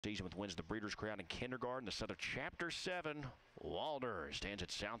season with wins the Breeders' Crown in kindergarten. The son of Chapter 7, Walder, stands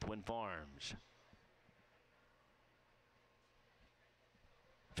at Southwind Farms.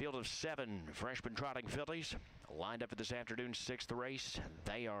 Field of 7 freshman trotting fillies lined up for this afternoon's 6th race.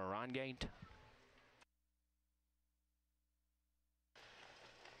 They are on gate.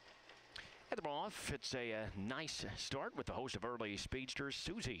 At the off, it's a nice start with the host of early speedsters.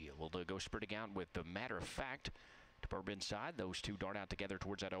 Susie will go sprinting out with the Matter of Fact. To Burb inside, those two dart out together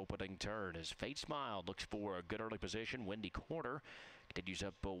towards that opening turn as Fate Smile looks for a good early position. Windy Quarter continues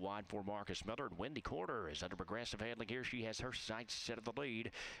up wide for Marcus Miller, and Windy Quarter is under progressive handling here. She has her sights set at the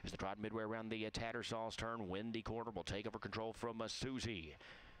lead as the trot midway around the Tattersall's turn. Windy Quarter will take over control from Susie.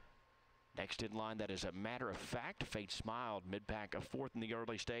 Next in line, that is a Matter of Fact. Fate Smiled mid-pack of 4th in the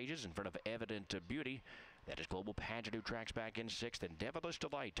early stages in front of Evident Beauty. That is Global Pageant, who tracks back in 6th, and Devilish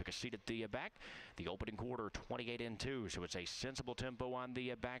Delight took a seat at the back. The opening quarter, 28 and 2, so it's a sensible tempo on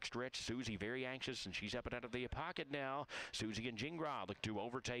the back stretch. Susie very anxious, and she's up and out of the pocket now. Susie and Jingra look to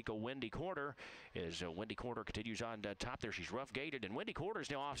overtake a Windy Quarter as Windy Quarter continues on top there. She's rough-gated, and Windy Quarter is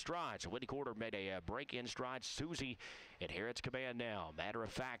now off stride, so Windy Quarter made a break in stride. Susie inherits command now. Matter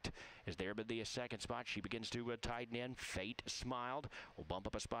of Fact is there in the second spot. She begins to tighten in. Fate Smiled will bump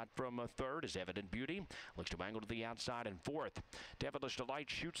up a spot from 3rd as Evident Beauty looks to angle to the outside in 4th. Devilish Delight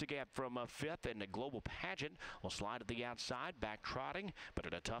shoots a gap from 5th, and the Global Pageant will slide to the outside, back trotting, but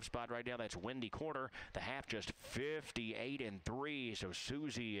at a tough spot right now. That's Windy Quarter. The half just 58 and 3, so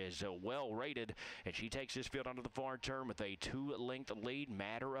Susie is well rated, and she takes this field onto the far turn with a 2-length lead.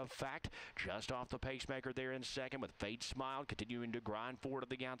 Matter of Fact just off the pacemaker there in 2nd, with Fate Smiled continuing to grind forward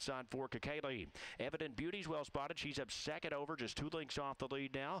to the outside for Kakali. Evident Beauty's well spotted. She's up 2nd over, just 2 lengths off the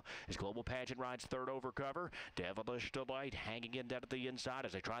lead now as Global Pageant rides 3rd over cover. Devilish Delight hanging in down at the inside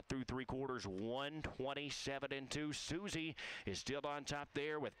as they trot through 3 quarters. 127 and 2. Susie is still on top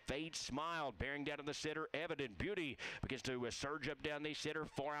there with Fate Smile bearing down in the center. Evident Beauty begins to surge up down the center.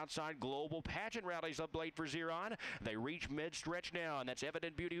 Far outside, Global Pageant rallies up late for Zeron. They reach mid-stretch now, and that's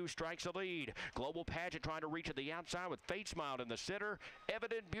Evident Beauty who strikes the lead. Global Pageant trying to reach at the outside with Fate Smile in the center.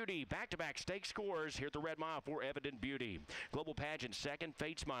 Evident Beauty back-to-back stake scores here at the Red Mile for Evident Beauty. Global Pageant 2nd,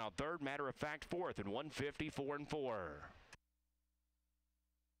 Fate Smile 3rd, Matter of Fact 4th, and 154 and 4.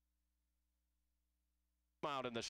 Out in the